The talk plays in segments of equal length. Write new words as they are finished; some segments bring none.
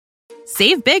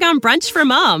Save big on brunch for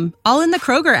mom, all in the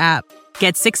Kroger app.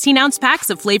 Get 16-ounce packs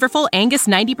of flavorful Angus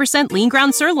 90% lean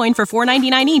ground sirloin for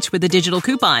 $4.99 each with a digital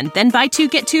coupon. Then buy 2,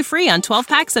 get 2 free on 12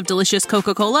 packs of delicious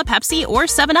Coca-Cola, Pepsi, or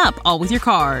 7-Up, all with your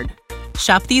card.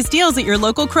 Shop these deals at your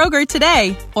local Kroger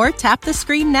today, or tap the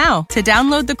screen now to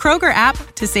download the Kroger app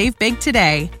to save big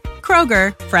today.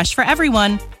 Kroger, fresh for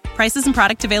everyone. Prices and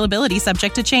product availability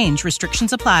subject to change.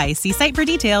 Restrictions apply. See site for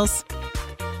details.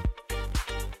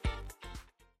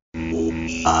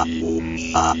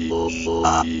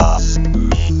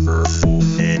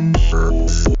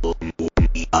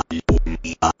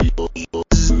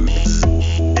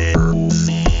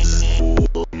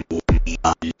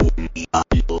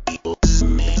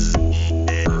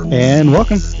 And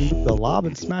welcome to the Lob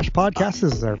and Smash podcast.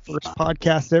 This is our first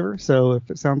podcast ever, so if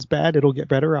it sounds bad, it'll get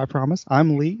better, I promise.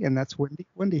 I'm Lee, and that's Wendy.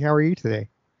 Wendy, how are you today?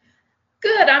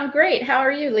 Good, I'm great. How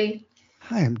are you, Lee?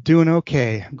 I am doing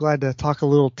okay. I'm glad to talk a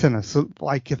little tennis. So,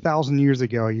 like 1,000 years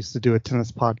ago, I used to do a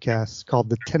tennis podcast called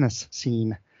The Tennis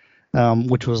Scene,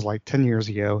 which was like 10 years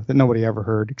ago that nobody ever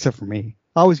heard except for me.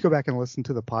 I always go back and listen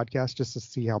to the podcast just to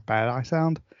see how bad I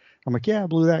sound. I'm like, yeah, I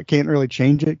blew that. Can't really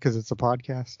change it because it's a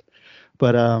podcast.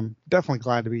 But definitely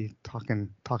glad to be talking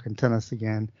tennis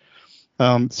again.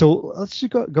 So let's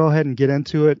just go ahead and get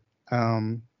into it.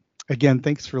 Again,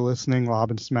 thanks for listening,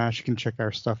 Lob and Smash. You can check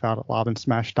our stuff out at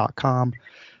lobandsmash.com.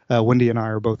 Wendy and I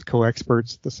are both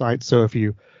co-experts at the site. So if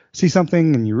you see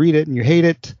something and you read it and you hate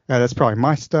it, that's probably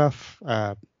my stuff.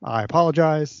 I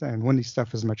apologize. And Wendy's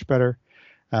stuff is much better.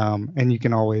 And you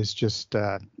can always just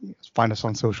find us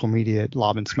on social media at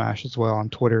Lob and Smash as well on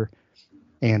Twitter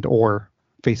and or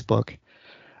Facebook.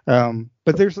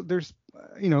 But there's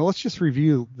let's just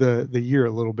review the year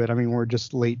a little bit. I mean, we're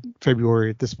just late February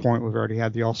at this point. We've already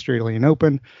had the Australian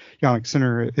Open. Jannik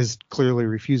Sinner is clearly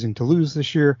refusing to lose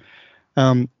this year.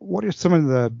 What are some of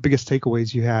the biggest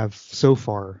takeaways you have so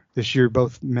far this year,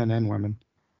 both men and women,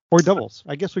 or doubles?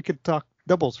 I guess we could talk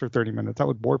doubles for 30 minutes. That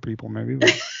would bore people maybe.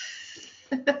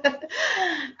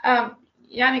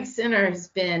 Jannik Sinner has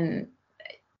been.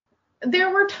 There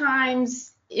were times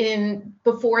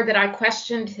before that I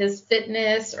questioned his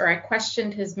fitness or I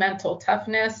questioned his mental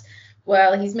toughness.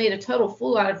 Well, he's made a total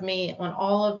fool out of me on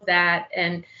all of that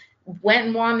and went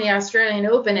and won the Australian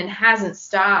Open and hasn't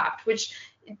stopped, which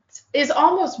is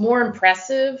almost more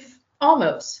impressive,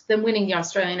 almost, than winning the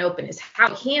Australian Open is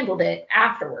how he handled it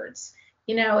afterwards.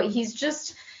 He's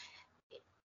just,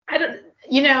 they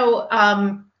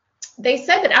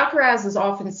said that Alcaraz has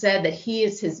often said that he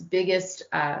is his biggest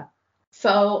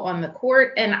foe on the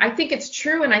court, and I think it's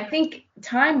true, and I think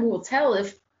time will tell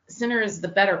if Sinner is the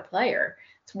better player.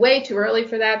 It's way too early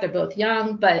for that. They're both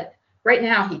young, but right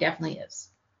now he definitely is.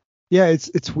 Yeah,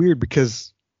 it's weird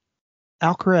because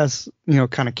Alcaraz,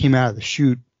 kind of came out of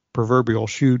the proverbial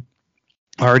chute,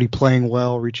 already playing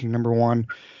well, reaching number one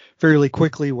fairly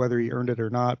quickly, whether he earned it or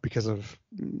not because of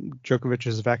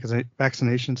Djokovic's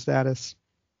vaccination status.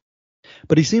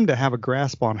 But he seemed to have a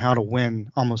grasp on how to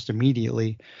win almost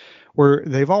immediately, where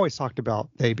they've always talked about,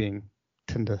 they being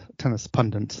tennis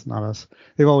pundits, not us,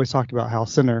 they've always talked about how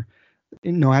Sinner,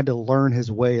 had to learn his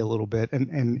way a little bit,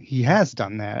 and he has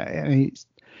done that. And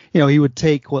he would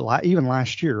take even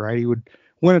last year, right? He would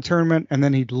win a tournament and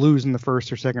then he'd lose in the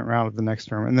first or second round of the next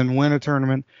tournament, and then win a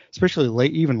tournament, especially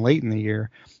late in the year.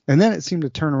 And then it seemed to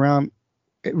turn around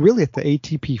really at the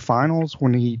ATP finals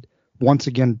when he once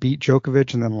again beat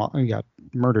Djokovic, and then he got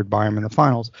murdered by him in the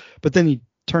finals. But then he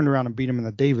turned around and beat him in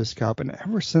the Davis Cup. And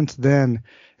ever since then,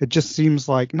 it just seems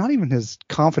like not even his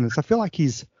confidence. I feel like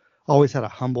he's always had a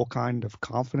humble kind of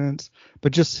confidence,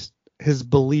 but just his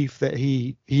belief that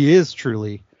he is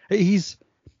truly, he's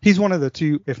one of the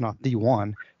two, if not the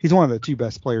one, he's one of the two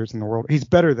best players in the world. He's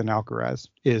better than Alcaraz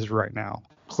is right now.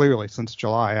 Clearly, since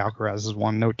July, Alcaraz has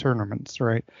won no tournaments,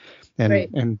 right?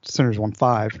 And Sinner's won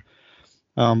 5.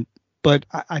 But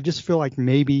I just feel like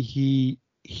maybe he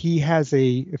has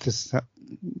if this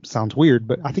sounds weird,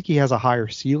 but I think he has a higher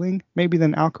ceiling maybe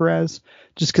than Alcaraz,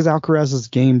 just because Alcaraz's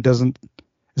game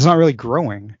it's not really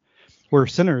growing, where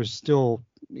Sinner is still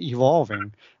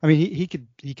evolving. I mean, he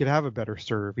could have a better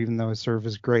serve, even though his serve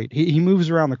is great. He moves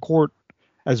around the court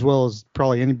as well as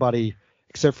probably anybody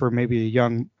except for maybe a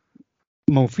young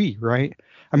Monfils, right?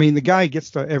 I mean, the guy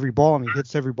gets to every ball and he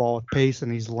hits every ball with pace,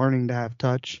 and he's learning to have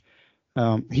touch.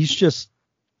 He's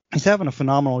having a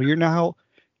phenomenal year. Now,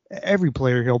 every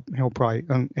player he'll probably,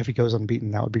 if he goes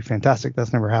unbeaten, that would be fantastic.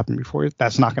 That's never happened before.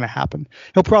 That's not going to happen.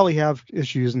 He'll probably have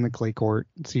issues in the clay court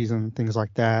season, things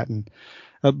like that. And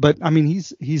but I mean,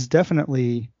 he's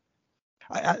definitely.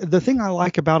 The thing I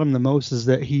like about him the most is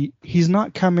that he's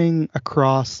not coming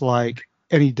across like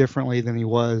any differently than he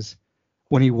was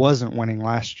when he wasn't winning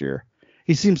last year.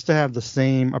 he seems to have the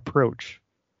same approach,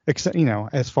 except,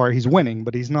 as far as he's winning,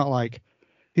 but he's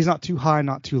not too high,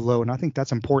 not too low. And I think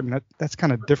that's important. That's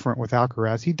kind of different with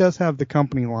Alcaraz. He does have the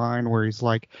company line where he's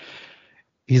like,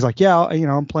 yeah,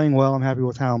 I'm playing well. I'm happy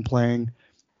with how I'm playing.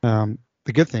 The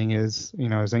good thing is,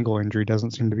 his ankle injury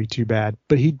doesn't seem to be too bad,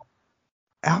 but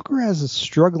Alcaraz is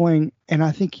struggling. And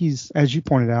I think as you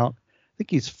pointed out, I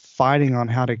think he's fighting on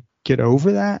how to get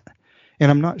over that.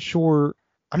 And I'm not sure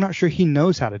he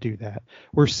knows how to do that,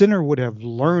 where Sinner would have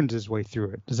learned his way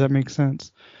through it. Does that make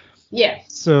sense? Yeah.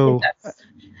 So,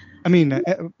 I mean,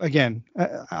 again,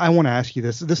 I want to ask you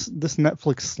this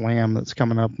Netflix slam that's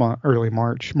coming up early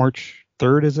March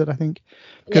 3rd, is it? I think,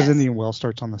 because Indian Wells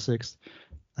starts on the 6th.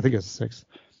 I think it's the 6th.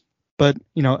 But,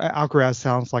 Alcaraz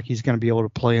sounds like he's going to be able to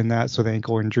play in that, so the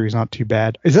ankle injury is not too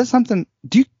bad. Is that something?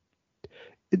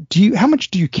 How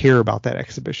much do you care about that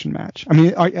exhibition match? I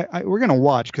mean, we're going to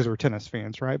watch because we're tennis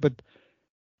fans, right? But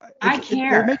I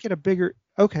care. They make it a bigger.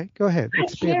 Okay, go ahead. I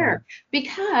care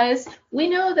because we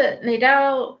know that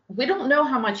Nadal, we don't know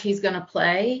how much he's going to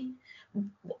play.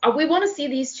 We want to see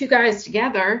these two guys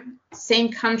together,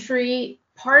 same country.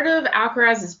 Part of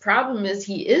Alcaraz's problem is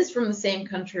he is from the same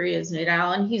country as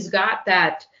Nadal, and he's got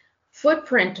that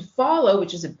footprint to follow,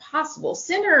 which is impossible.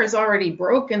 Sinner has already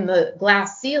broken the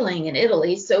glass ceiling in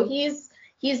Italy, so he's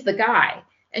the guy.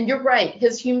 And you're right,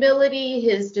 his humility,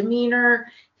 his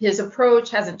demeanor, his approach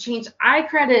hasn't changed. I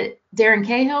credit Darren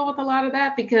Cahill with a lot of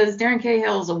that because Darren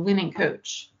Cahill is a winning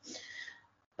coach.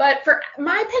 But for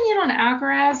my opinion on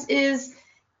Alcaraz is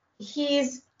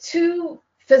he's too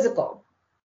physical.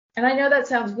 And I know that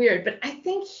sounds weird, but I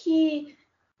think he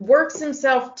works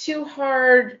himself too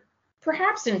hard,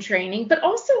 perhaps in training, but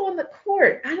also on the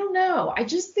court. I don't know. I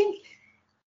just think,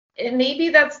 and maybe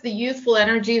that's the youthful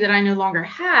energy that I no longer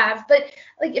have, but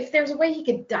like if there's a way he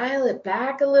could dial it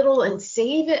back a little and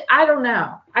save it, I don't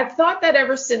know. I've thought that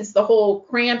ever since the whole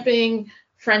cramping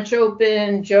French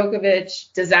Open,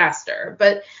 Djokovic disaster,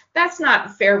 but that's not a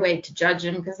fair way to judge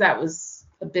him because that was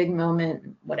a big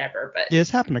moment, whatever. But yeah,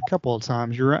 it's happened a couple of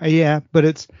times. You're right. Yeah,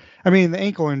 but the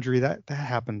ankle injury that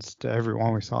happens to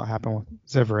everyone. We saw it happen with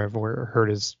Zverev where it hurt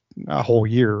his a whole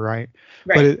year, right?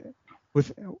 Right. But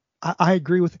I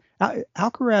agree with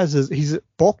Alcaraz he's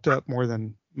bulked up more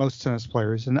than most tennis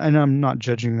players, and I'm not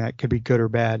judging that, could be good or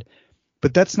bad,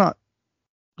 but that's not,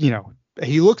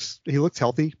 he looks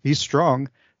healthy, he's strong.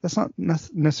 That's not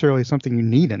necessarily something you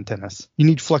need in tennis. You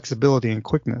need flexibility and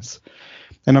quickness.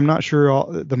 And I'm not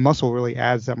sure the muscle really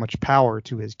adds that much power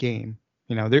to his game.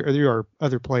 There are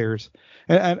other players.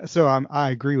 And so I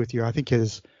agree with you. I think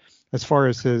as far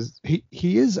as he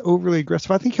is overly aggressive.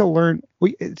 I think he'll learn.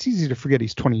 It's easy to forget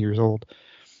he's 20 years old.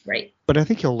 Right. But I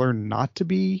think he'll learn not to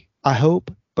be, I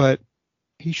hope. But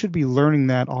he should be learning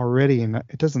that already. And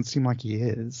it doesn't seem like he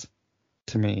is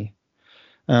to me.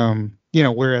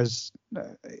 Whereas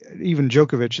even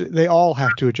Djokovic, they all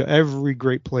have to adjust. Every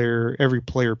great player, every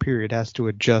player period has to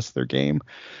adjust their game,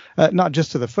 not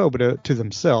just to the foe, but to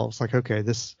themselves. Like, okay,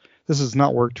 this has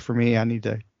not worked for me. I need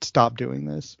to stop doing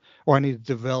this, or I need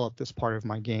to develop this part of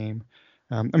my game.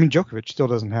 Djokovic still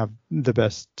doesn't have the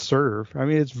best serve.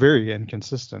 It's very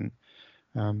inconsistent,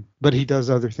 but he does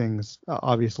other things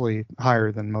obviously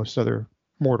higher than most other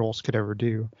mortals could ever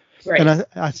do. Right. And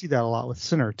I see that a lot with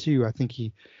Sinner too. I think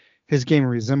his game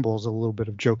resembles a little bit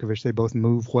of Djokovic. They both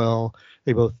move well.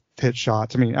 They both hit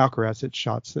shots. Alcaraz hits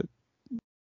shots that,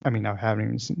 I haven't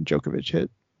even seen Djokovic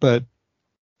hit, but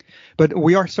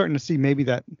we are starting to see maybe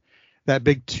that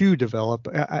big two develop.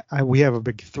 We have a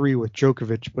big three with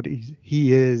Djokovic, but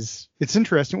he is. It's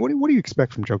interesting. What do you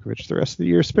expect from Djokovic the rest of the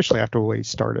year, especially after the way he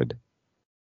started?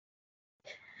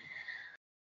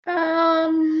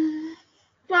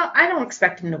 Well, I don't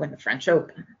expect him to win the French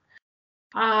Open.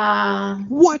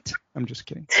 What? I'm just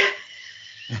kidding.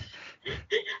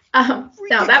 No,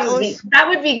 that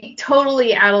would be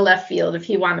totally out of left field if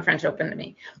he won the French Open to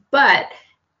me. But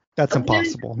that's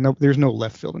impossible. No, there's no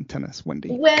left field in tennis,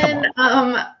 Wendy. When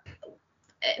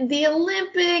the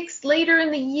Olympics later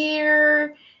in the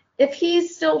year, if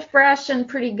he's still fresh and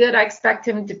pretty good, I expect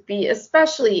him to be,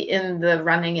 especially in the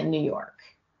running in New York.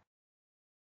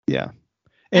 Yeah.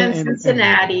 And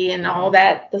Cincinnati and all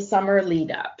that, the summer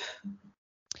lead up.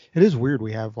 It is weird.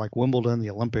 We have like Wimbledon, the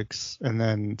Olympics, and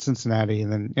then Cincinnati, and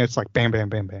then it's like bam, bam,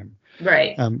 bam, bam.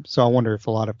 Right. So I wonder if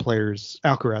a lot of players,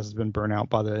 Alcaraz has been burnt out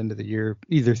by the end of the year,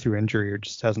 either through injury or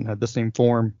just hasn't had the same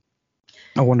form.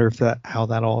 I wonder if how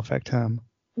that'll affect him.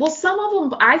 Well, some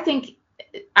of them, I think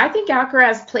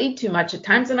Alcaraz played too much at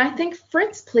times, and I think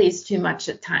Fritz plays too much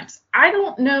at times. I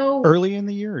don't know. Early in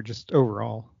the year or just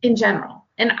overall? In general.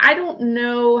 And I don't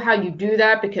know how you do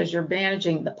that because you're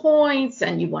managing the points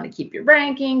and you want to keep your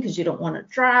ranking because you don't want to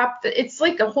drop. It's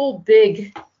like a whole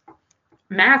big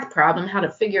math problem how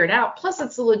to figure it out. Plus,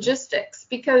 it's the logistics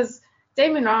because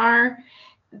Demunar,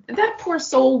 that poor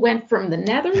soul went from the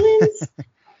Netherlands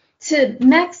to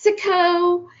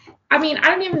Mexico. I mean, I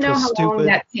don't even know how long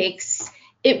that takes.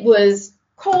 It was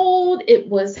cold. It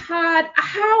was hot.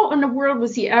 How in the world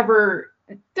was he ever?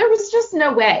 There was just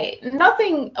no way.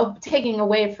 Nothing of taking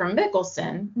away from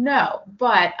Mickelson, no.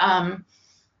 But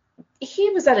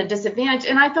he was at a disadvantage.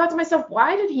 And I thought to myself,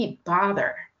 why did he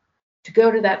bother to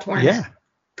go to that tournament? Yeah.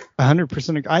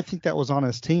 100%. I think that was on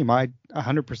his team. I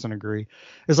 100% agree.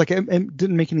 It's like it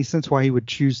didn't make any sense why he would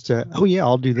choose to. Oh yeah,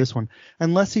 I'll do this one,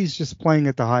 unless he's just playing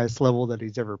at the highest level that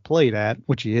he's ever played at,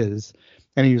 which he is.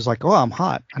 And he was like, "Oh, I'm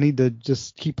hot. I need to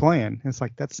just keep playing." And it's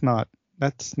like that's not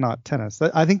tennis.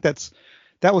 I think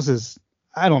that was his.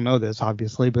 I don't know this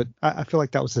obviously, but I feel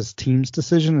like that was his team's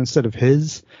decision instead of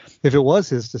his. If it was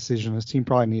his decision, his team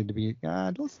probably needed to be,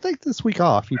 let's take this week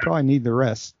off. You probably need the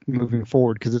rest moving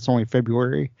forward because it's only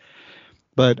February.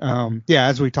 But yeah,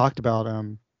 as we talked about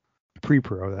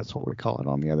pre-pro, that's what we call it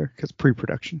on the other, because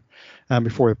pre-production,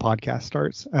 before the podcast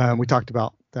starts. We talked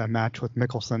about the match with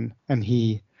Mickelson and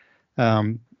he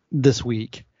this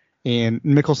week, and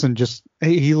Mickelson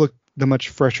he looked the much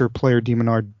fresher player. De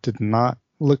Minaur did not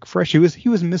look fresh. He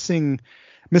was missing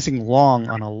long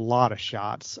on a lot of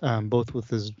shots, both with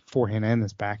his forehand and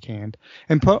his backhand.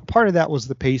 And part of that was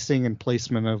the pacing and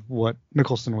placement of what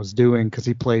Mickelson was doing, because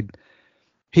he played.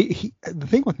 The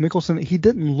thing with Mickelson, he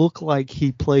didn't look like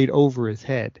he played over his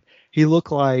head. He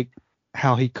looked like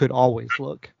how he could always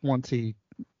look once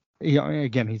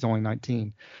again, he's only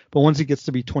 19, but once he gets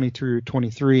to be 22 or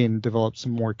 23 and develops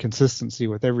some more consistency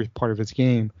with every part of his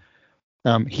game,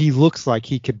 he looks like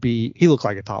he looked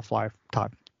like a top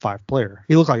five player.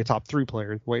 He looked like a top 3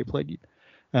 player the way he played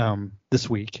this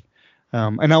week.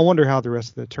 And I wonder how the rest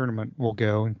of the tournament will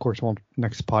go. And of course,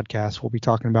 next podcast we'll be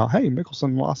talking about, hey,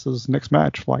 Mickelson lost his next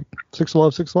match like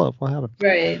 6-love. What happened?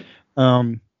 Right.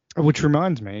 Which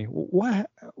reminds me, what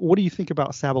do you think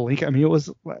about Sabalenka? I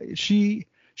mean,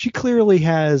 she clearly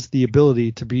has the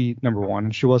ability to be number one,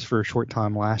 and she was for a short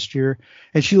time last year,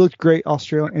 and she looked great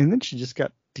Australia, and then she just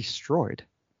got destroyed.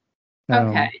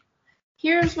 Okay.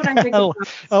 Here's what I'm thinking.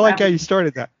 I like how you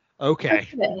started that. Okay.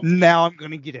 Now I'm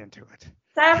going to get into it.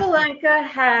 Sabalenka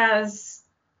has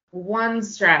one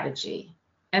strategy,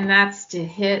 and that's to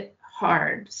hit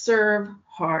hard, serve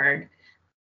hard.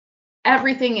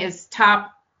 Everything is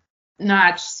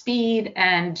top-notch speed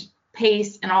and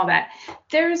pace and all that.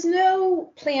 There's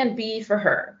no plan B for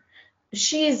her.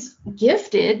 She's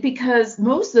gifted because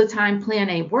most of the time plan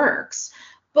A works.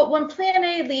 But when plan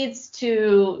A leads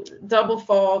to double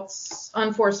faults,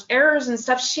 unforced errors and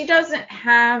stuff, she doesn't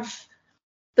have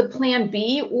the plan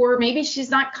B, or maybe she's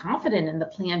not confident in the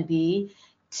plan B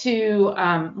to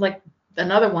like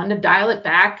another one to dial it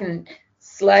back and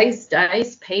slice,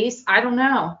 dice, pace. I don't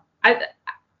know.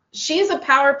 She's a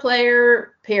power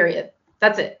player, period.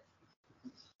 That's it.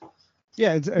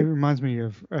 Yeah, it reminds me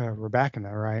of Rebecca,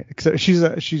 right? Except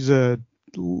she's a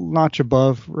notch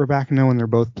above Rebecca when they're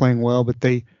both playing well, but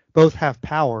they both have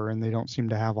power and they don't seem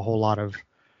to have a whole lot of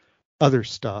other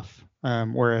stuff.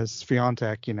 Whereas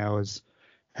Swiatek,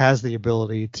 has the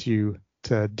ability to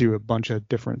do a bunch of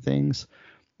different things.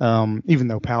 Even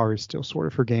though power is still sort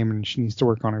of her game and she needs to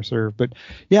work on her serve. But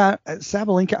yeah,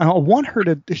 Sabalenka, I want her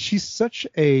to. She's such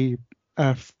a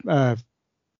breath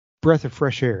of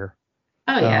fresh air.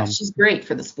 Oh yeah, she's great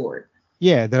for the sport.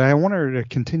 Yeah, that I want her to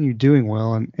continue doing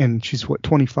well, and she's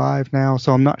 25 now,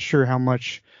 so I'm not sure how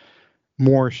much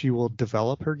more she will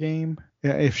develop her game,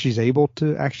 if she's able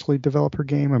to actually develop her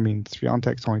game. I mean,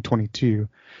 Swiatek's only 22,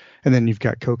 and then you've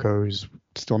got Coco, who's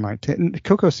still 19.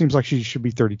 Coco seems like she should be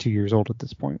 32 years old at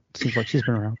this point. It seems like she's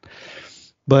been around,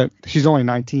 but she's only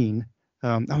 19.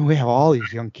 I mean, we have all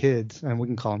these young kids, and we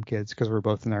can call them kids because we're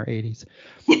both in our 80s.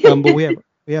 But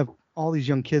we have all these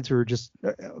young kids who are just,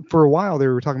 for a while they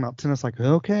were talking about tennis like,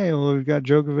 okay, well, we've got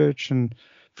Djokovic and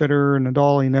Federer and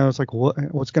Nadal, it's like,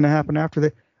 what's going to happen after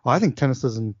that? Well, I think tennis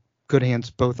is in good hands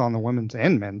both on the women's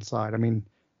and men's side. I mean,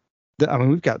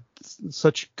 we've got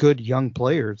such good young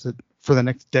players that for the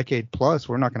next decade plus,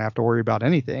 we're not going to have to worry about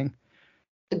anything.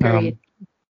 Agreed.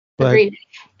 Agreed.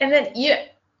 And then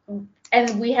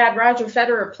and we had Roger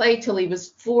Federer play till he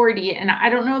was 40, and I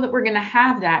don't know that we're going to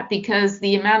have that because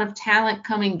the amount of talent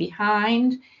coming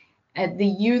behind the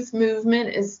youth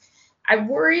movement is. I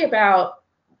worry about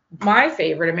my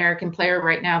favorite American player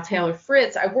right now, Taylor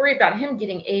Fritz. I worry about him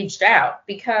getting aged out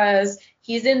because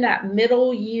he's in that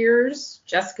middle years.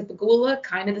 Jessica Pegula,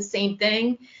 kind of the same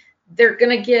thing. They're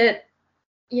going to get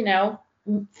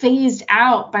phased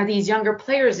out by these younger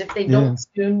players if they don't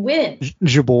soon win.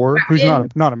 Jabor, who's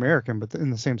not American, but in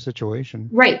the same situation.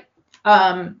 Right.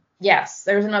 Yes,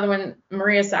 there's another one.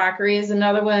 Maria Sakkari is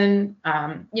another one.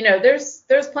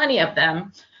 There's plenty of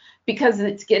them because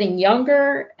it's getting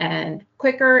younger and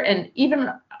quicker, and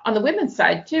even on the women's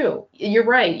side too. You're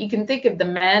right. You can think of the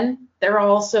men; they're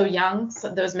all so young. So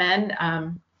those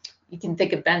men. You can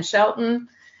think of Ben Shelton.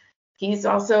 He's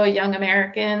also a young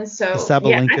American. So the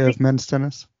Sabalenka of men's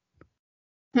tennis.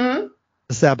 The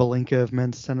Sabalenka of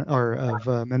men's tennis, or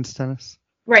of men's tennis.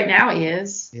 Right now he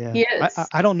is. Yeah. He is.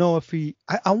 I don't know if he.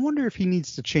 I wonder if he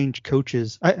needs to change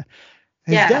coaches.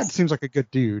 His dad seems like a good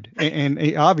dude, and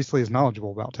he obviously is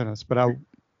knowledgeable about tennis. But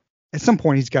at some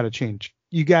point he's got to change.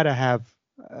 You got to have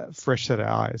a fresh set of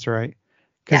eyes, right?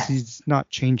 Because he's not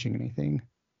changing anything.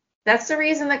 That's the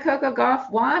reason that Coco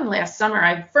Gauff won last summer.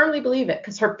 I firmly believe it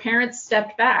because her parents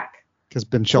stepped back. Because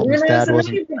Ben Shelton's dad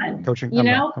wasn't coaching.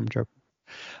 I'm joking.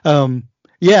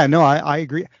 I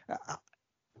agree.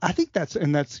 I think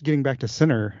that's getting back to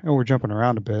Sinner. And we're jumping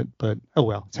around a bit, but oh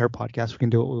well, it's her podcast. We can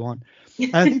do what we want.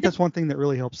 And I think that's one thing that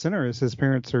really helps Sinner is his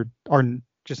parents are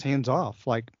just hands off.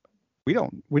 Like we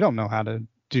don't know how to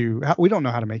we don't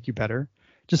know how to make you better.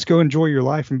 Just go enjoy your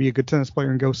life and be a good tennis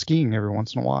player and go skiing every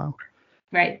once in a while.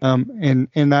 Right.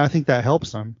 And I think that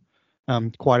helps him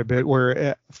quite a bit. Where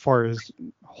as far as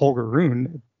Holger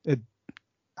Rune, it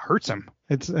hurts him.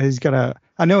 He's got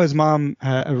I know his mom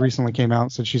recently came out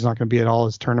and said she's not going to be at all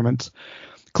his tournaments.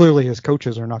 Clearly his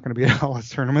coaches are not going to be at all his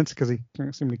tournaments because he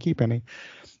can't seem to keep any.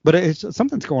 But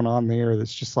something's going on there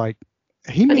that's just like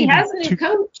But he has a new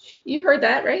coach. You've heard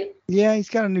that, right? Yeah, he's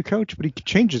got a new coach, but he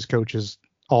changes coaches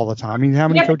all the time. I mean, how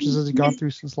many coaches has he gone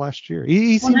through since last year?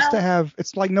 He seems to have.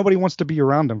 It's like nobody wants to be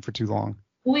around him for too long.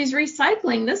 Well, he's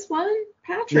recycling this one,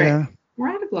 Patrick.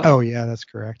 Radaglow. Oh yeah, that's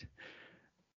correct.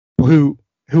 Who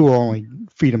will only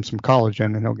feed him some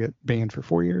collagen and he'll get banned for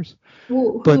 4 years.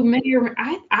 Well,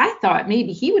 I thought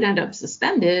maybe he would end up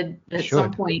suspended at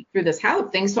some point through this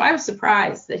Halep thing. So I was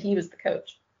surprised that he was the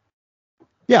coach.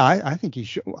 Yeah, I think he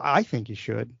should. I think he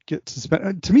should get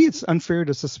suspended. To me, it's unfair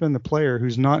to suspend the player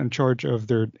who's not in charge of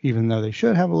even though they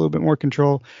should have a little bit more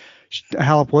control.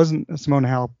 Simone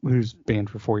Halep, who's banned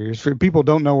for 4 years. For people who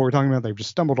don't know what we're talking about, they've just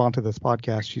stumbled onto this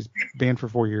podcast. She's banned for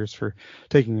 4 years for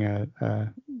taking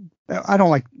I don't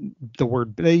like the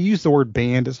word. They use the word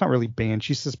banned. It's not really banned.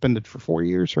 She's suspended for 4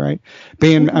 years, right?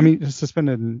 Banned. I mean,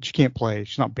 suspended and she can't play.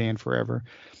 She's not banned forever.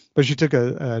 But she took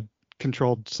a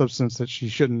controlled substance that she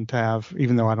shouldn't have,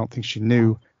 even though I don't think she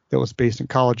knew that was based in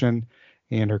collagen.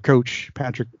 And her coach,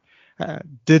 Patrick,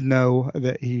 did know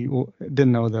that he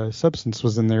didn't know the substance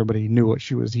was in there, but he knew what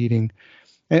she was eating.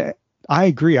 And I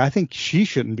agree. I think she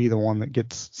shouldn't be the one that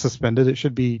gets suspended. It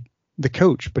should be the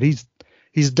coach, but he's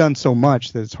done so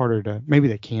much that it's harder to, maybe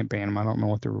they can't ban him. I don't know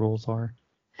what the rules are.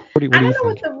 I don't know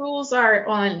what the rules are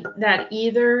on that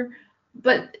either,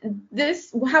 but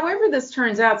however this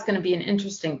turns out, it's going to be an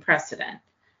interesting precedent.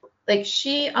 Like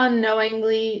she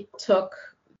unknowingly took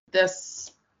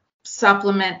this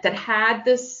supplement that had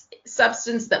this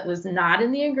substance that was not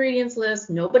in the ingredients list.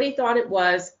 Nobody thought it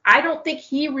was. I don't think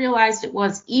he realized it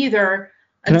was either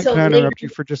until Can I interrupt you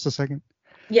for just a second?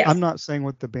 Yes. I'm not saying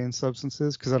what the banned substance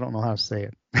is because I don't know how to say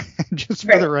it. Just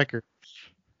for the record.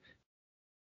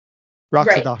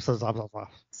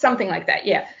 Something like that,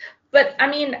 yeah. But I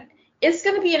mean, it's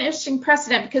going to be an interesting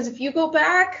precedent because if you go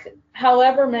back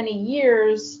however many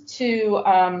years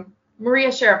to Maria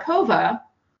Sharapova,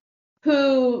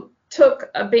 who took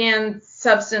a banned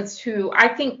substance, who I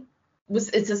think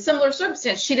it's a similar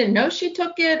substance. She didn't know she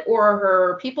took it, or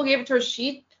her people gave it to her.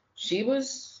 She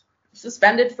was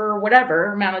suspended for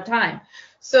whatever amount of time.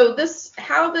 So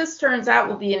how this turns out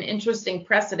will be an interesting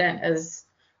precedent as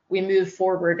we move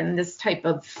forward in this type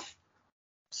of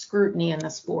scrutiny in the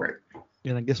sport.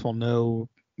 And I guess we'll know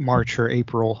March or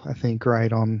April, I think,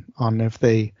 right, on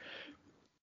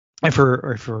if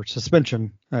her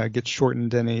suspension gets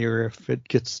shortened any, or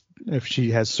if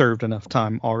she has served enough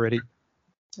time already.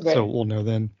 Right. So we'll know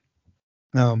then.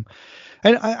 And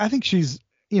I think she's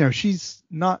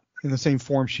not in the same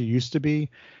form she used to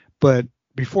be, but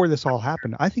before this all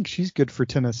happened, I think she's good for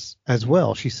tennis as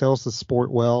well. She sells the sport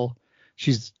well.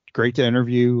 She's great to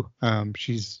interview.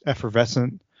 She's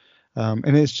effervescent.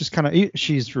 And it's just kind of,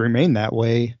 she's remained that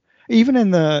way.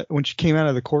 Even when she came out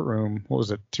of the courtroom, what was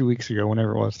it, 2 weeks ago,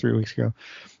 whenever it was, 3 weeks ago,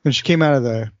 when she came out of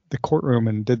the courtroom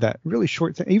and did that really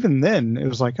short thing, even then it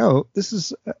was like, oh,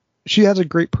 she has a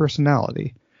great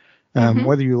personality,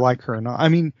 whether you like her or not. I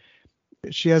mean,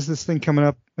 she has this thing coming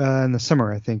up in the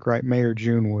summer, I think, right? May or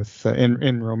June with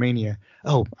in Romania.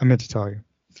 Oh, I meant to tell you.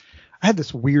 I had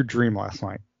this weird dream last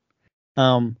night.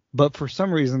 But for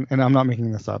some reason, and I'm not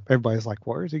making this up, everybody's like,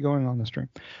 where is he going on this dream?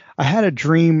 I had a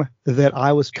dream that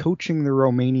I was coaching the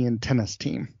Romanian tennis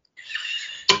team.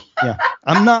 Yeah,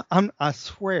 I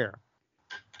swear.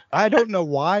 I don't know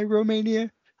why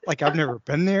Romania. Like, I've never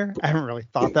been there. I haven't really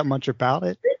thought that much about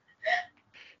it.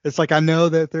 It's like I know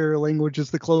that their language is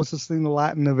the closest thing to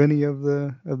Latin of any of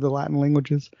the Latin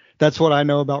languages. That's what I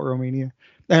know about Romania.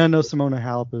 And I know Simona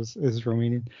Halep is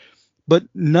Romanian. But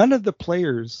none of the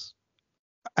players,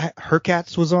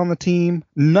 Herkats was on the team.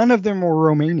 None of them were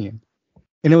Romanian.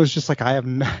 And it was just like,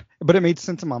 but it made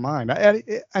sense in my mind.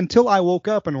 Until I woke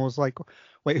up and was like,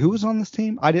 wait, who was on this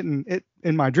team?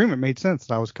 In my dream, it made sense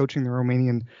that I was coaching the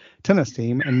Romanian tennis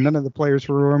team and none of the players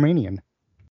were Romanian.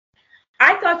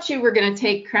 I thought you were going to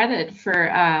take credit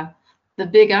for the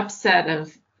big upset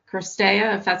of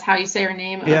Kirstea, if that's how you say her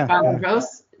name, yeah,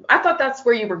 Rose. I thought that's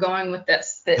where you were going with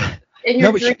this.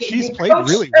 No, but she's played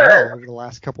really well over the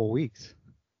last couple of weeks.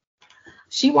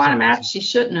 She won a match she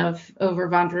shouldn't have over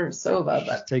Vondrousova,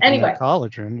 but anyway.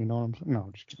 Collagen, you know what I'm saying? No,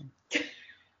 I'm just kidding.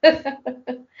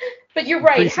 But you're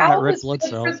right. Halep's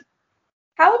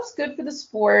good for the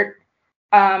sport.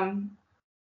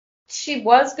 She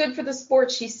was good for the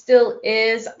sport. She still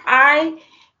is. I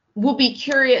will be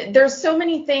curious. There's so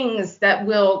many things that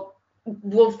we'll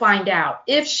find out.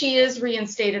 If she is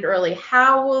reinstated early,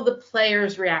 how will the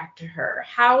players react to her?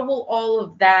 How will all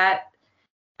of that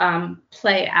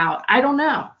play out? I don't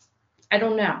know.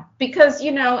 Because,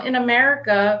 in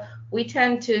America, we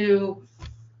tend to,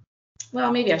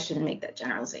 well, maybe I shouldn't make that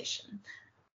generalization.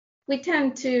 We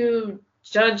tend to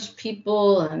judge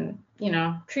people and,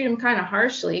 treat them kind of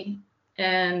harshly.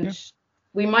 And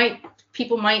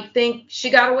people might think she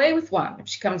got away with one if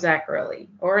she comes back early,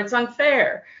 or it's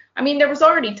unfair. I mean, there was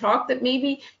already talk that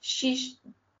maybe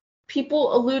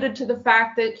people alluded to the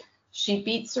fact that she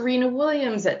beat Serena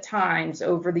Williams at times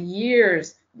over the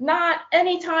years. Not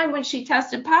any time when she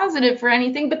tested positive for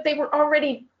anything, but they were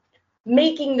already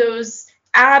making those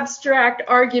abstract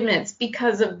arguments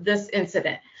because of this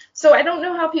incident. So I don't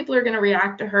know how people are going to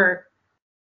react to her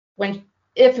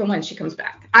if and when she comes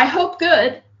back. I hope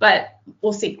good, but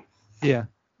we'll see. Yeah,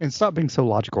 and stop being so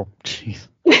logical. Jeez,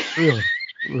 really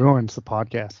ruins the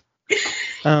podcast.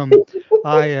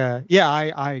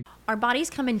 Our bodies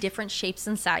come in different shapes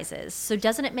and sizes, so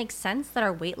doesn't it make sense that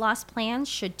our weight loss plans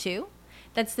should too?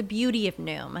 That's the beauty of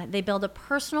Noom. They build a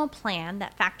personal plan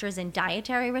that factors in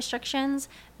dietary restrictions,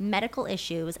 medical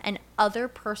issues, and other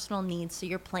personal needs so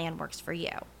your plan works for you.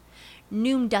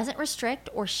 Noom doesn't restrict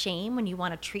or shame when you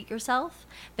want to treat yourself.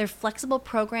 Their flexible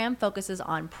program focuses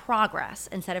on progress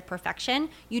instead of perfection.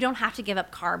 You don't have to give up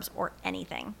carbs or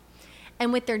anything.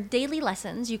 And with their daily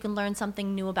lessons, you can learn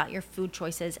something new about your food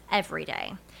choices every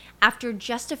day. After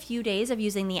just a few days of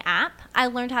using the app, I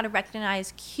learned how to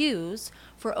recognize cues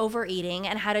for overeating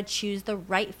and how to choose the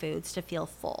right foods to feel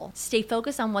full. Stay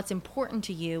focused on what's important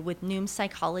to you with Noom's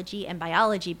psychology and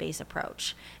biology-based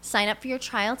approach. Sign up for your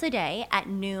trial today at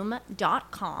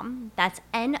Noom.com. That's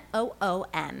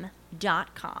Noom.com.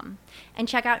 And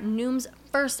check out Noom's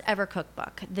first ever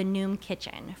cookbook, The Noom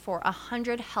Kitchen, for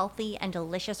 100 healthy and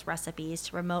delicious recipes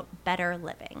to promote better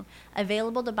living.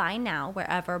 Available to buy now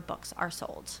wherever books are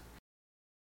sold.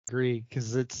 Agree,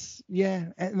 because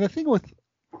and the thing with,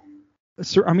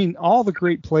 all the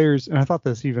great players, and I thought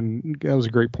that was a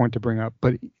great point to bring up,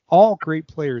 but all great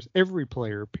players, every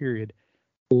player, period,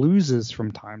 loses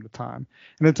from time to time.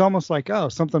 And it's almost like, oh,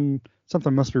 something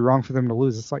must be wrong for them to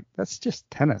lose. It's like, that's just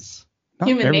tennis.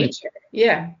 Human nature.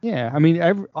 Yeah. Yeah. I mean,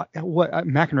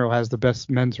 McEnroe has the best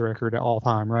men's record at all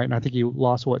time, right? And I think he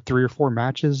lost 3 or 4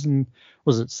 matches, and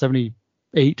was it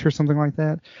 78 or something like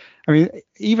that? I mean,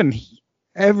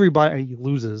 everybody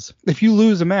loses. If you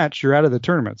lose a match, you're out of the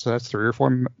tournament. So that's 3 or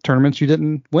 4 tournaments you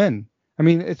didn't win. I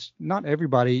mean, it's not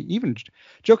everybody. Even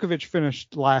Djokovic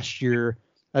finished last year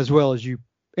as well as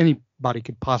anybody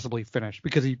could possibly finish,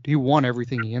 because he won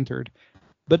everything he entered.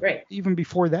 But even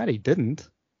before that, he didn't.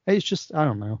 It's just, I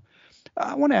don't know.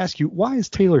 I want to ask you, why is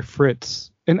Taylor Fritz,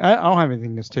 and I don't have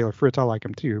anything against Taylor Fritz, I like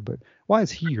him too, but why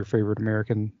is he your favorite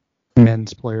American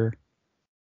men's player?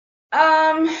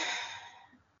 I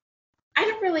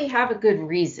don't really have a good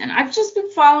reason. I've just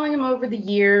been following him over the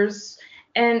years,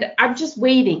 and I'm just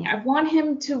waiting. I want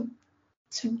him to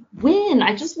win.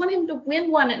 I just want him to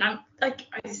win one, and I'm like,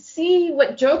 I see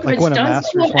what Djokovic does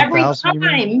to him every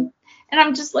time, and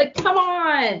I'm just like, come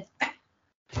on.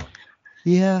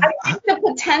 Yeah. I think the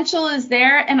potential is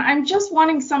there, and I'm just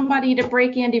wanting somebody to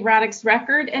break Andy Roddick's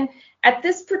record. And at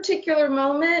this particular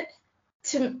moment,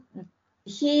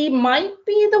 he might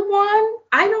be the one.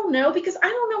 I don't know, because I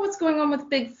don't know what's going on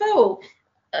with Big Foe.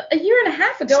 A year and a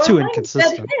half ago, it's too I might have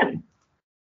said him.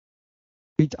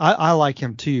 I like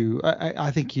him too.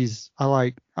 I think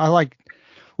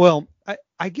well,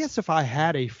 I guess if I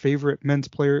had a favorite men's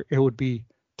player, it would be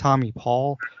Tommy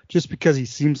Paul, just because he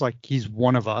seems like he's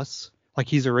one of us. Like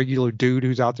he's a regular dude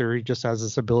who's out there. He just has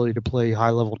this ability to play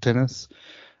high level tennis.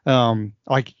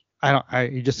 Like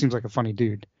he just seems like a funny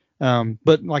dude.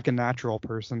 But like a natural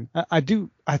person. I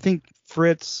think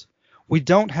Fritz, we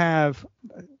don't have,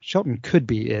 Shelton could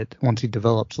be it once he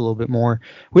develops a little bit more.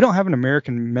 We don't have an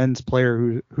American men's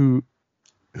player who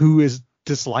is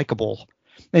dislikable.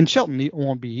 And Shelton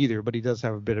won't be either, but he does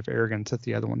have a bit of arrogance that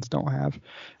the other ones don't have.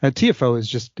 TFO is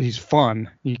just, he's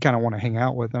fun. You kind of want to hang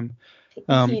out with him.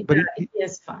 But he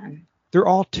is fun. They're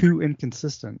all too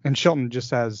inconsistent. And Shelton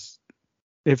just has,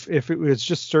 if it was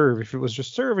just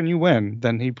serve and you win,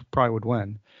 then he probably would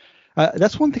win.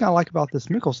 That's one thing I like about this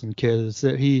Mickelson kid is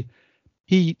that he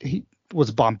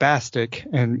was bombastic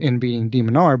in being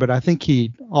Demonar, but I think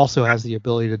he also has the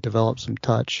ability to develop some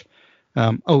touch.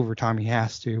 Over time he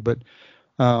has to, but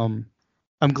I'm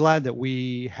glad that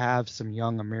we have some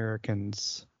young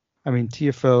Americans. I mean,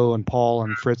 TFO and Paul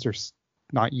and Fritz are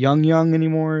not young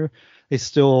anymore. They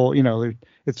still,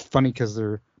 it's funny because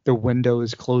their window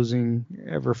is closing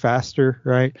ever faster,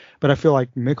 right? But I feel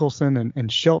like Mickelson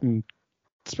and Shelton,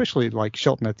 especially like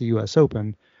Shelton at the U.S.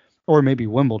 Open or maybe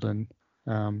Wimbledon,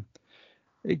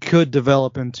 it could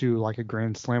develop into like a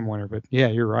Grand Slam winner. But yeah,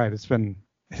 you're right. It's been,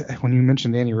 when you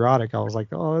mentioned Andy Roddick, I was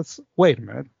like, oh, wait a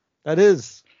minute.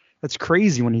 That's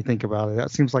crazy when you think about it.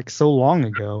 That seems like so long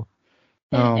ago.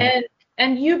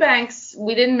 And Eubanks,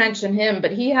 we didn't mention him,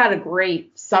 but he had a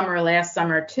great summer last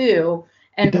summer too.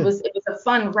 And it was a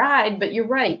fun ride, but you're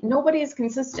right. Nobody is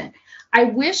consistent. I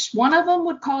wish one of them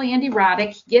would call Andy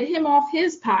Roddick, get him off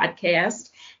his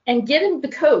podcast, and get him to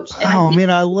coach.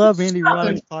 And I love Andy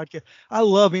Roddick's podcast. I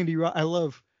love Andy Roddick. I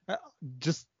love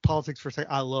just politics for a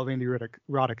second. I love Andy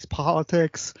Roddick's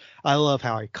politics. I love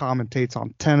how he commentates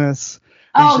on tennis.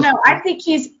 I think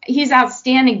he's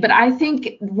outstanding, but I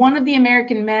think one of the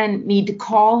American men need to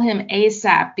call him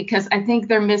ASAP because I think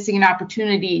they're missing an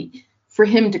opportunity for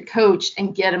him to coach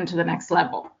and get him to the next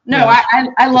level.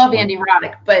 I love Andy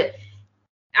Roddick, but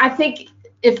I think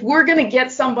if we're going to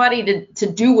get somebody to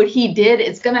do what he did,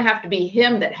 it's going to have to be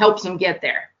him that helps him get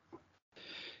there.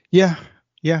 Yeah.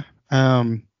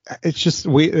 It's just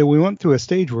we went through a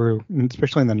stage where,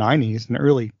 especially in the 90s and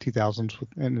early 2000s,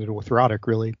 ended with Roddick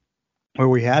really, where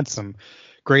we had some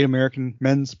great American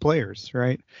men's players,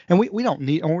 right? And we don't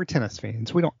need, and we're tennis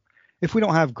fans. If we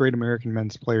don't have great American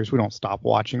men's players, we don't stop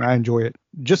watching. I enjoy it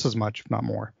just as much, if not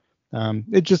more.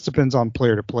 It just depends on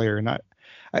player to player. And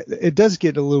it does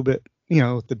get a little bit,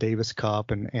 the Davis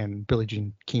Cup and Billie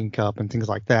Jean King Cup and things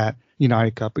like that,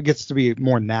 United Cup. It gets to be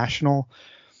more national.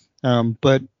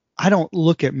 But I don't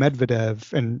look at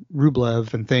Medvedev and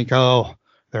Rublev and think, oh,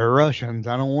 they're Russians.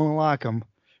 I don't want to like them.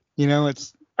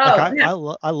 It's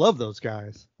I love those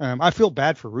guys. I feel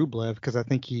bad for Rublev because I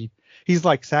think he's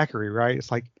like Zachary, right? It's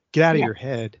like, get out of your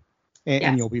head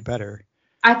and you'll be better.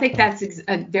 I think that's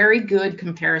a very good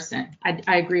comparison.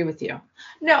 I agree with you.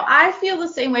 No, I feel the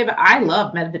same way, but I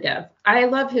love Medvedev. I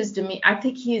love his demeanor. I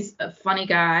think he's a funny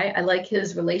guy. I like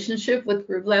his relationship with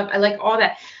Rublev. I like all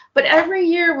that. But every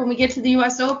year when we get to the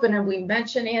U.S. Open and we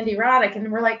mention Andy Roddick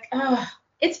and we're like, oh,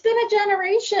 it's been a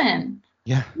generation.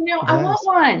 Yeah. I want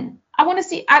one. I want to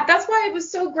see. That's why it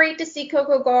was so great to see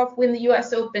Coco Gauff win the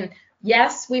U.S. Open.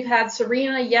 Yes, we've had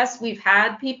Serena. Yes, we've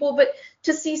had people, but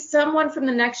to see someone from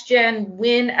the next gen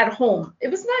win at home, it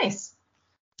was nice.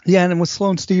 Yeah, and with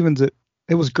Sloane Stephens, it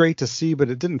was great to see,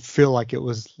 but it didn't feel like it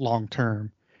was long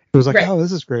term. It was like, right. Oh,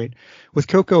 this is great. With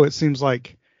Coco, it seems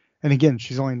like, and again,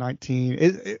 she's only 19.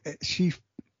 It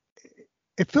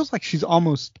feels like she's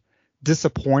almost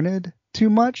disappointed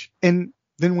too much, and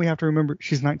then we have to remember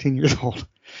she's 19 years old.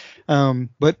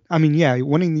 But I mean, yeah,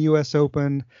 winning the U.S.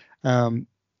 Open.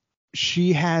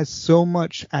 She has so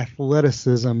much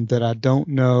athleticism that I don't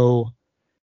know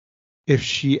if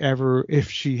she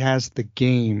has the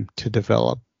game to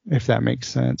develop, if that makes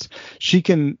sense. She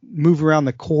can move around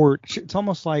the court. It's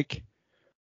almost like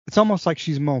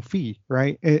she's Monfils,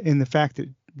 right? In the fact that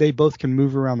they both can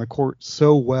move around the court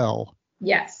so well.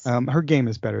 Yes. Her game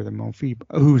is better than Monfils,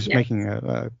 who's making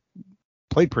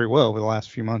played pretty well over the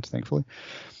last few months, thankfully.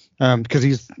 Because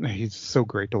he's so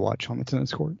great to watch on the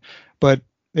tennis court. But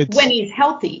it's when he's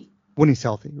healthy,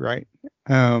 right?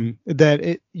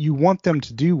 You want them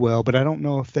to do well, but I don't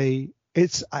know if I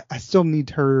still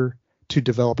need her to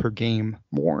develop her game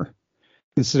more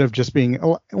instead of just being,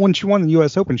 when she won the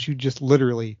U.S. Open, she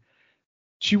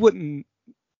wouldn't,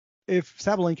 if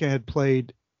Sabalenka had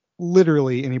played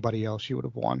literally anybody else, she would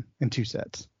have won in 2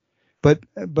 sets. But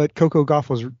Coco Gauff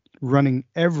was running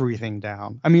everything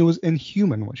down. I mean, it was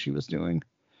inhuman what she was doing,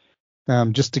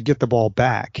 just to get the ball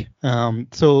back.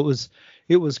 So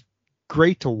it was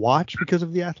great to watch because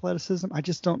of the athleticism. I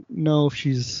just don't know if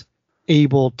she's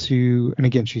able to, and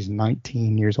again, she's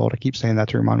 19 years old. I keep saying that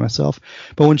to remind myself.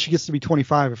 But when she gets to be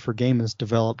 25, if her game is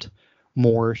developed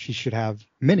more, she should have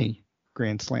many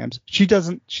Grand Slams.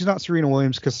 She's not Serena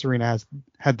Williams, because Serena has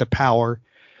had the power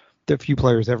that few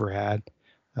players ever had.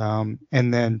 And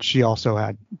then she also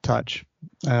had touch.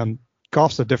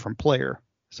 Golf's a different player.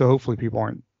 So hopefully people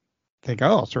aren't thinking,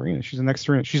 oh, Serena, she's the next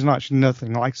Serena. She's not. She's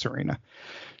nothing like Serena.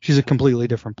 She's a completely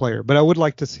different player. But I would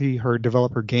like to see her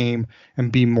develop her game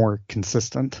and be more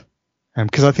consistent.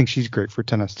 Because I think she's great for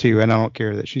tennis too. And I don't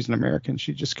care that she's an American.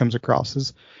 She just comes across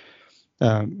as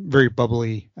very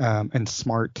bubbly and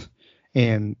smart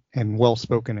and well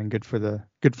spoken and good for the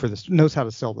knows how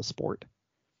to sell the sport.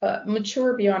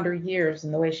 Mature beyond her years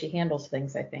in the way she handles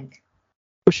things, I think.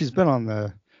 Well, she's been on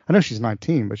I know she's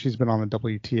 19, but she's been on the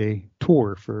WTA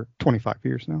tour for 25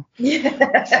 years now.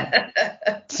 Yeah.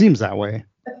 Seems that way.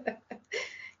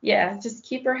 Yeah, just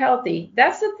keep her healthy.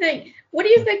 That's the thing. What do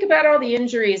you think about all the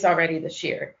injuries already this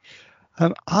year?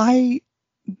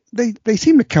 They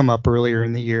seem to come up earlier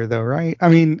in the year, though, right? I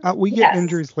mean, we get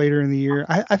injuries later in the year.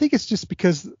 I think it's just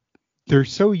because they're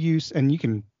so used, and you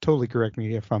can totally correct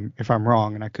me if I'm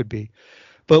wrong, and I could be.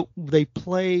 But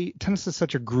tennis is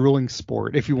such a grueling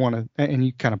sport, if you want to, and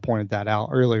you kind of pointed that out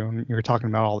earlier when you were talking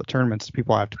about all the tournaments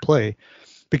people have to play,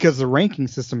 because the ranking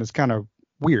system is kind of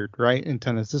weird, right? In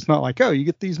tennis, it's not like, oh, you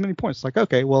get these many points. It's like,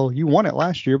 okay, well, you won it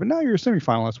last year, but now you're a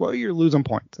semifinalist. Well, you're losing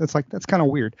points. It's like, that's kind of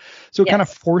weird. So it kind of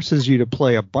forces you to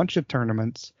play a bunch of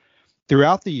tournaments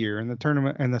throughout the year, and the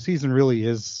tournament and the season really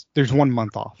is, there's 1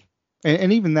 month off.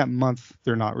 And even that month,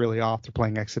 they're not really off. They're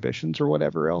playing exhibitions or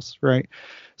whatever else, right?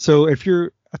 So if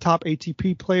you're a top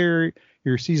ATP player,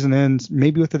 your season ends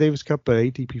maybe with the Davis Cup, but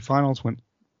ATP finals went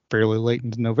fairly late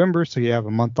into November, so you have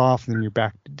a month off, and then you're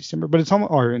back to December. But it's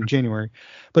almost, or in January.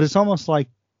 But it's almost like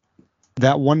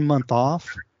that 1 month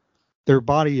off, their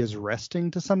body is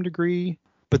resting to some degree,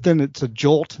 but then it's a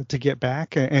jolt to get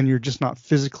back, and you're just not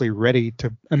physically ready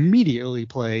to immediately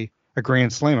play a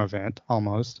Grand Slam event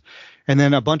almost, and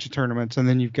then a bunch of tournaments, and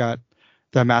then you've got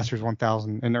the Masters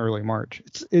 1000 in early March.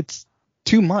 It's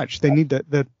too much. They need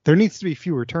that there needs to be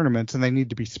fewer tournaments, and they need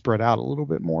to be spread out a little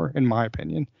bit more, in my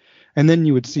opinion. And then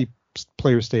you would see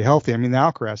players stay healthy. I mean, the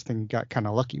Alcaraz thing got kind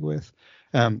of lucky with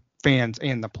fans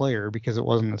and the player, because it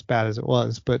wasn't as bad as it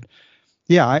was. But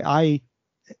yeah,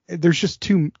 there's just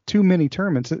too many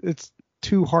tournaments. It's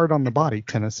too hard on the body.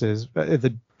 Tennis is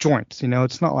the joints.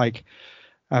 It's not like,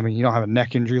 I mean, you don't have a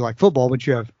neck injury like football, but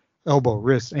you have elbow,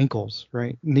 wrists, ankles,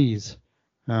 right? Knees.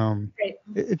 Right.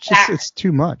 It's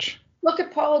too much. Look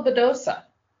at Paula Badosa.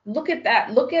 Look at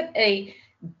that. Look at a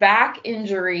back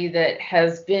injury that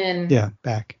has been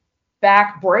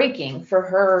back breaking for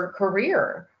her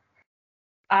career.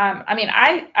 I mean,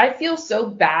 I feel so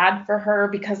bad for her,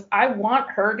 because I want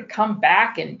her to come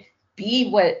back and be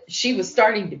what she was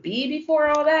starting to be before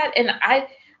all that. And I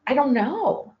don't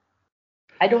know.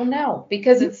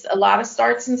 Because it's a lot of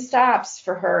starts and stops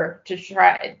for her to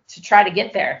try to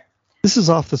get there. This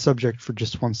is off the subject for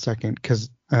just 1 second,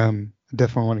 because I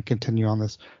definitely want to continue on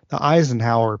this. The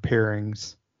Eisenhower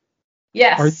pairings.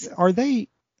 Yes. Are they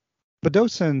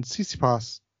Badosa and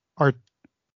Tsitsipas?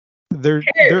 They're a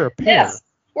pair? Yes.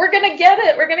 We're gonna get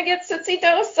it. We're gonna get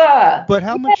Tsitsidosa. But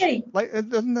how much? Like,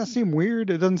 doesn't that seem weird?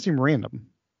 It doesn't seem random.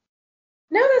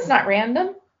 No, that's not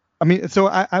random. I mean, so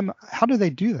how do they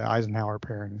do the Eisenhower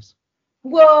pairings?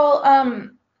 Well,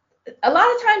 a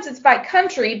lot of times it's by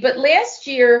country, but last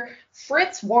year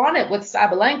Fritz won it with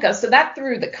Sabalenka, so that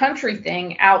threw the country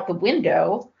thing out the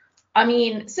window. I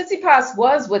mean, Tsitsipas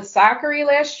was with Sakari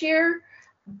last year,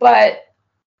 but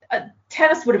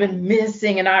tennis would have been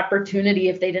missing an opportunity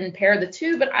if they didn't pair the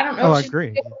two, but I don't know if she's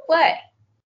able to play.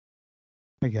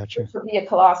 I got you. Which would be a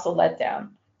colossal letdown.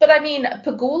 But I mean,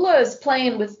 Pegula is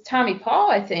playing with Tommy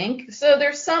Paul, I think. So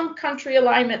there's some country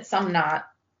alignment, some not.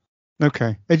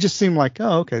 Okay. It just seemed like,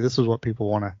 oh, okay, this is what people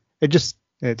want to.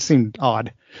 It seemed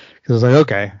odd. Because it was like,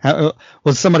 okay,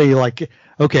 was somebody like,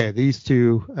 okay, these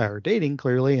two are dating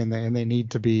clearly, and they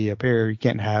need to be a pair. You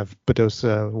can't have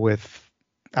Badosa with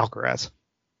Alcaraz,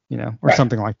 or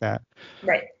something like that.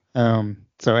 Right.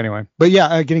 So anyway, but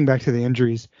yeah, getting back to the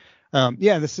injuries.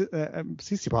 This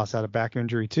Tsitsipas had a back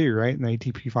injury too, right? And the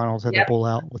ATP finals had to pull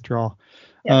out, withdraw.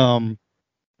 Yep.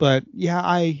 But yeah,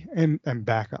 I am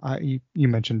back. You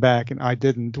mentioned back, and I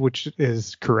didn't, which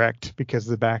is correct, because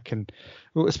the back can,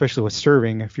 especially with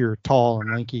serving, if you're tall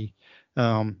and lanky,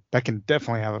 that can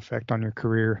definitely have effect on your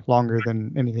career longer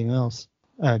than anything else,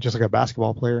 just like a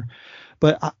basketball player.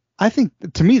 But I think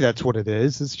to me that's what it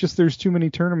is. It's just there's too many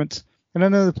tournaments, and I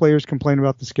know the players complain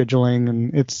about the scheduling,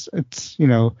 and it's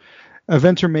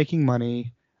events are making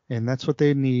money, and that's what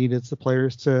they need. It's the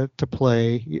players to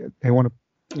play. They want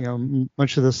to,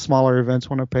 much of the smaller events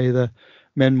want to pay the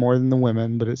men more than the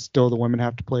women, but it's still the women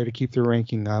have to play to keep their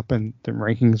ranking up, and the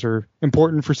rankings are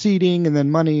important for seeding and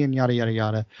then money and yada yada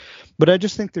yada. But I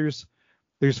just think there's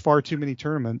far too many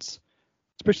tournaments,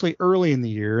 especially early in the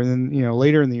year, and then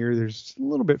later in the year there's a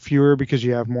little bit fewer because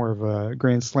you have more of a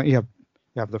grand slam. You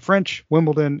have the French,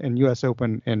 Wimbledon, and U.S.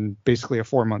 Open in basically a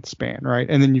 4-month span, right?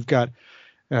 And then you've got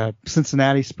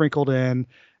Cincinnati sprinkled in.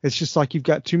 It's just like you've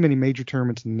got too many major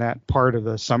tournaments in that part of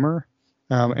the summer,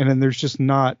 and then there's just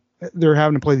not. They're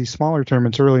having to play these smaller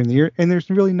tournaments early in the year, and there's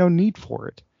really no need for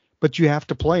it. But you have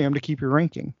to play them to keep your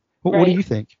ranking. What do you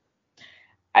think?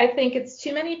 I think it's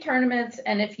too many tournaments,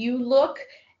 and if you look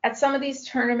at some of these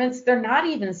tournaments, they're not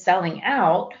even selling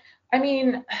out. I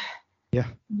mean,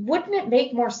 wouldn't it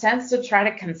make more sense to try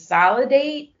to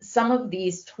consolidate some of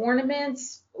these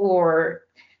tournaments, or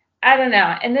I don't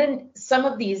know. And then some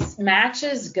of these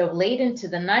matches go late into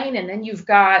the night, and then you've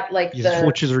got like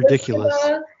which is ridiculous.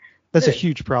 That's a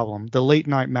huge problem. The late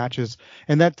night matches,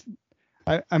 and that,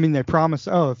 I mean, they promised,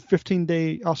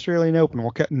 15-day Australian Open.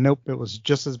 Well, nope, it was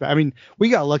just as bad. I mean, we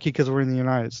got lucky because we're in the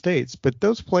United States, but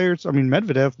those players, I mean,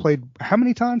 Medvedev played, how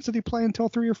many times did he play until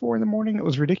 3 or 4 in the morning? It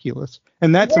was ridiculous.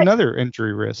 And that's another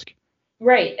injury risk.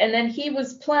 Right. And then he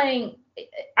was playing,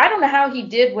 I don't know how he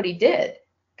did what he did,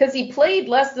 because he played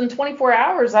less than 24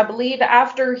 hours, I believe,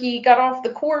 after he got off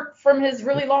the court from his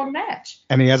really long match.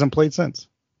 And he hasn't played since.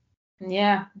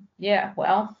 Yeah.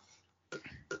 Well,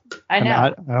 I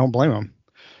know. I don't blame him.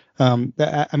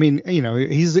 I mean,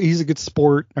 he's a good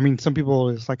sport. I mean, some people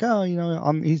is like,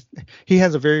 he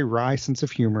has a very wry sense of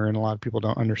humor, and a lot of people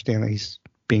don't understand that he's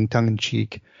being tongue in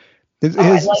cheek. His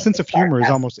sense of humor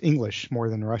is almost English more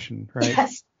than Russian, right?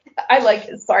 Yes, I like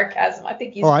his sarcasm. I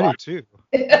think he's. I do too.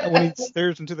 When he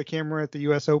stares into the camera at the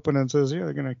U.S. Open and says, "Yeah,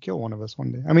 they're gonna kill one of us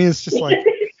one day." I mean, it's just like,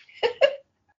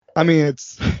 I mean,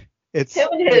 it's him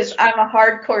and his I'm a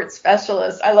hard court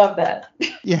specialist. I love that.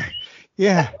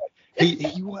 Yeah.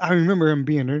 I remember him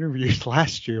being interviewed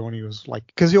last year when he was like,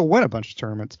 because he'll win a bunch of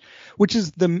tournaments, which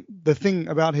is the thing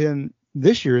about him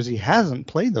this year is he hasn't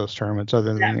played those tournaments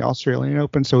other than the Australian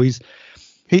Open. So he's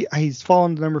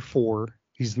fallen to number 4.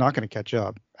 He's not going to catch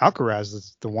up. Alcaraz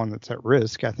is the one that's at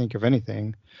risk, I think, if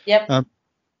anything. Yep.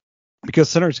 Because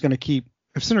Sinner's going to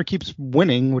if Sinner keeps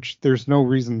winning, which there's no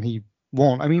reason he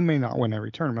won't. I mean, he may not win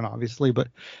every tournament, obviously, but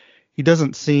he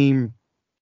doesn't seem.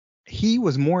 He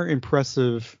was more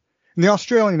impressive in the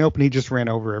Australian Open. He just ran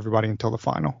over everybody until the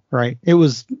final, right? It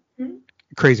was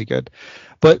crazy good.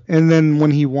 And then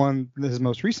when he won his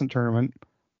most recent tournament,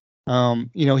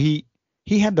 he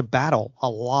had to battle a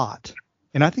lot,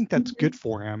 and I think that's good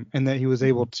for him, and that he was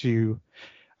able to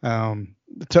learn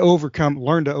to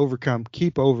overcome,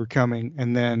 keep overcoming,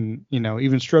 and then,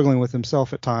 even struggling with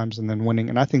himself at times and then winning.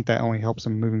 And I think that only helps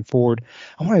him moving forward.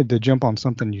 I wanted to jump on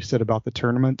something you said about the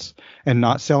tournaments and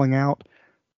not selling out.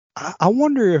 I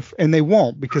wonder if, and they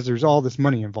won't because there's all this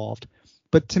money involved,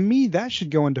 but to me, that should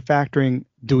go into factoring,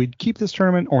 do we keep this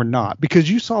tournament or not?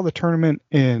 Because you saw the tournament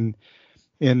in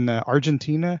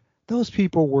Argentina. Those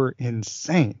people were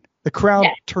insane. The crowd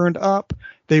turned up.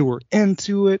 They were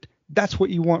into it. That's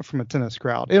what you want from a tennis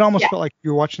crowd. It almost felt like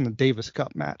you're watching the Davis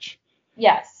Cup match.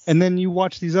 Yes. And then you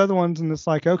watch these other ones, and it's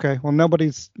like, okay, well,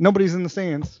 nobody's in the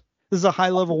stands. This is a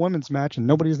high-level women's match, and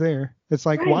nobody's there. It's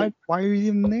like, why are you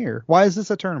even there? Why is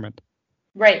this a tournament?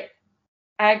 Right.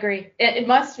 I agree. It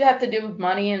must have to do with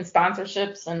money and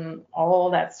sponsorships and all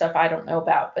of that stuff I don't know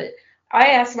about. But I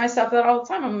ask myself that all the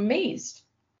time. I'm amazed.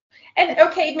 And,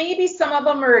 okay, maybe some of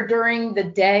them are during the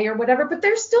day or whatever, but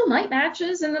there's still night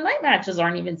matches, and the night matches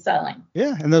aren't even selling.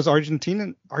 Yeah, and those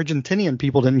Argentinian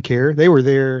people didn't care. They were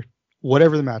there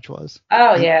whatever the match was.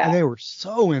 Oh, yeah. And they were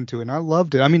so into it, and I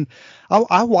loved it. I mean,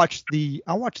 I watched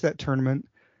that tournament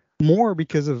more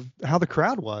because of how the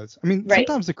crowd was. I mean,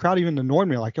 sometimes the crowd even annoyed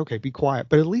me, like, okay, be quiet.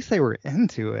 But at least they were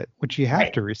into it, which you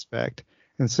have to respect,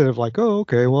 instead of like, oh,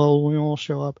 okay, well, we'll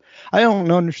show up. I don't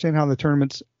understand how the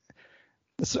tournaments –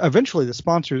 eventually the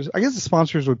sponsors – I guess the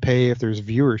sponsors would pay if there's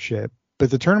viewership, but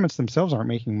the tournaments themselves aren't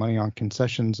making money on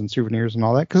concessions and souvenirs and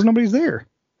all that because nobody's there.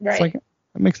 Right. It's like,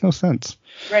 that makes no sense.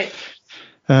 Right.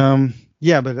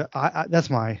 Yeah, but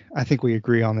I think we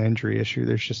agree on the injury issue.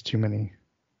 There's just too many.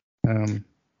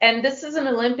 And this is an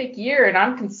Olympic year, and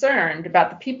I'm concerned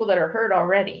about the people that are hurt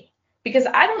already, because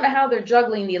I don't know how they're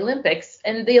juggling the Olympics,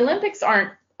 and the Olympics aren't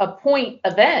a point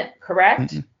event,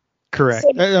 correct? Mm-mm. Correct.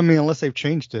 So, I mean, unless they've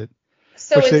changed it,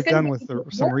 which they've done with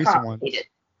some recent ones.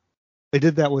 They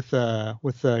did that with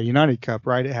the United Cup,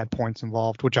 right? It had points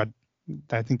involved, which I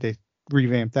think they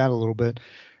revamped that a little bit.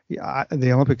 Yeah,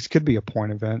 the Olympics could be a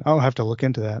point event. I'll have to look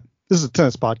into that. This is a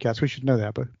tennis podcast. We should know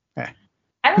that, but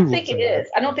I don't think it is.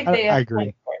 I don't think they have I agree.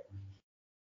 points for it.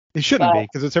 It shouldn't be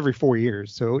because it's every 4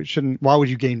 years. So it shouldn't. Why would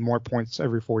you gain more points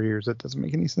every 4 years? That doesn't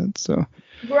make any sense. So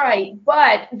right,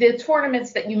 but the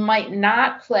tournaments that you might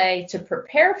not play to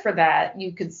prepare for that,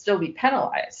 you could still be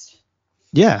penalized.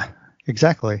 Yeah,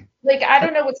 exactly. Like, I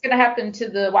don't know what's going to happen to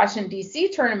the Washington, D.C.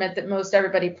 tournament that most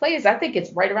everybody plays. I think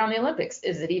it's right around the Olympics.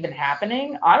 Is it even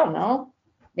happening? I don't know.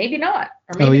 Maybe not.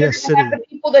 Or maybe there's going to happen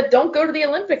people that don't go to the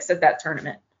Olympics at that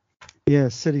tournament. Yeah,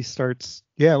 City starts.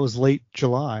 Yeah, it was late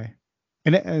July.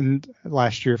 And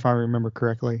last year, if I remember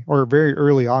correctly, or very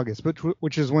early August,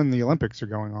 which is when the Olympics are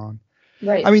going on.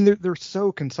 Right. I mean, they're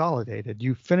so consolidated.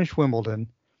 You finish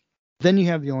Wimbledon, then you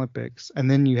have the Olympics, and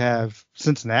then you have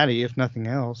Cincinnati, if nothing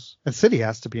else. And City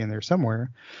has to be in there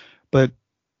somewhere. But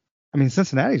I mean,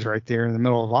 Cincinnati's right there in the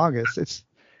middle of August.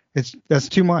 That's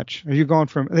too much. You're going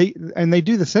from they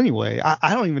do this anyway.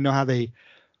 I don't even know how they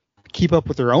keep up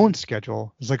with their own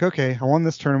schedule. It's like, okay, I won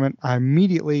this tournament. I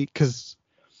immediately, because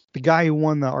the guy who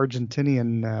won the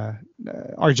Argentina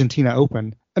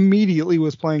Open immediately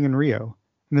was playing in Rio.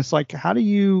 And it's like, how do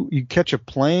you catch a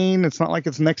plane? It's not like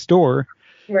it's next door.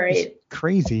 Right. It's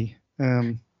crazy.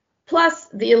 Plus,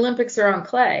 the Olympics are on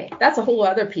clay. That's a whole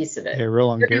other piece of it. Yeah,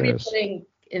 real You're going to be playing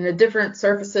in the different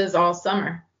surfaces all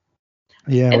summer.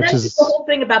 Yeah, and that's the whole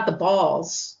thing about the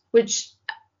balls, which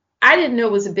I didn't know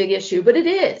was a big issue, but it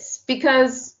is,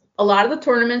 because a lot of the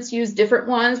tournaments use different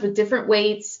ones with different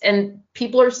weights, and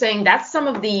people are saying that's some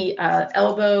of the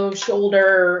elbow,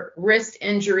 shoulder, wrist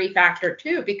injury factor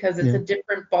too, because it's a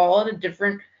different ball and a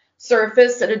different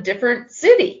surface at a different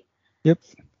city. Yep.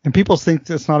 And people think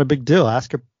it's not a big deal.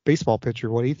 Ask a baseball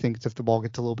pitcher what he thinks if the ball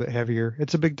gets a little bit heavier.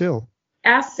 It's a big deal.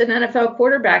 Ask an NFL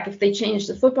quarterback if they change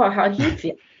the football, how he'd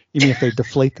feel. You mean if they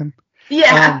deflate them?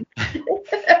 Yeah.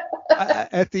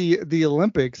 At the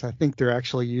Olympics, I think they're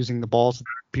actually using the balls that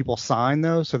people sign,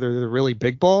 though. So they're the really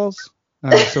big balls.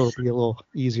 So it'll be a little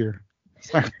easier.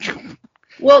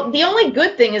 Well, the only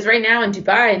good thing is right now in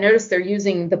Dubai, I noticed they're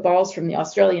using the balls from the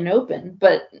Australian Open.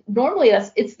 But normally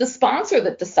it's the sponsor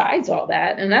that decides all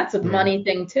that. And that's a money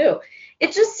thing, too.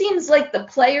 It just seems like the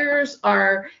players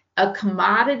are a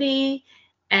commodity,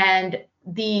 and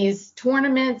these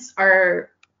tournaments are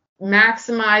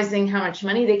maximizing how much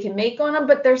money they can make on them,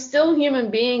 but they're still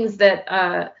human beings that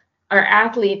are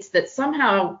athletes that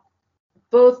somehow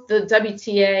both the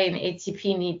WTA and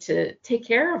ATP need to take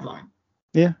care of them.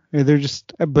 Yeah, they're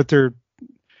just, but they're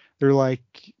like,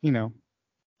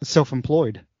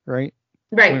 self-employed, right?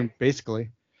 Right. I mean, basically.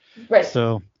 Right.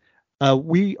 So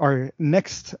our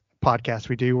next podcast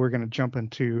we're going to jump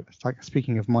into,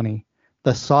 speaking of money,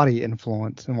 the Saudi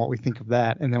influence and what we think of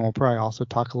that. And then we'll probably also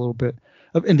talk a little bit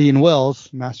of Indian Wells,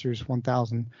 Masters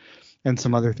 1000, and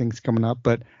some other things coming up.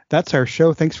 But that's our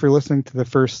show. Thanks for listening to the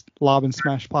first Lob and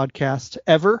Smash podcast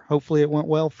ever. Hopefully it went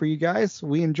well for you guys.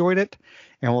 We enjoyed it,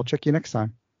 and we'll check you next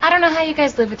time. I don't know how you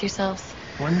guys live with yourselves.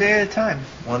 One day at a time.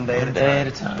 One day at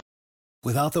a time.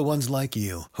 Without the ones like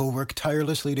you, who work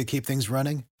tirelessly to keep things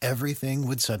running, everything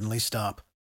would suddenly stop.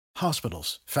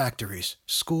 Hospitals, factories,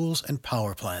 schools, and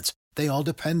power plants, they all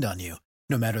depend on you.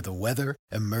 No matter the weather,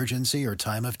 emergency, or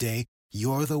time of day,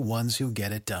 you're the ones who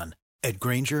get it done. At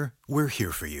Grainger, we're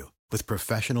here for you with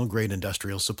professional-grade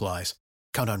industrial supplies.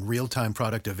 Count on real-time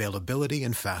product availability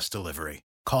and fast delivery.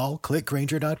 Call, click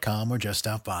Grainger.com, or just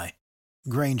stop by.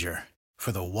 Grainger,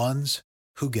 for the ones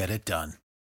who get it done.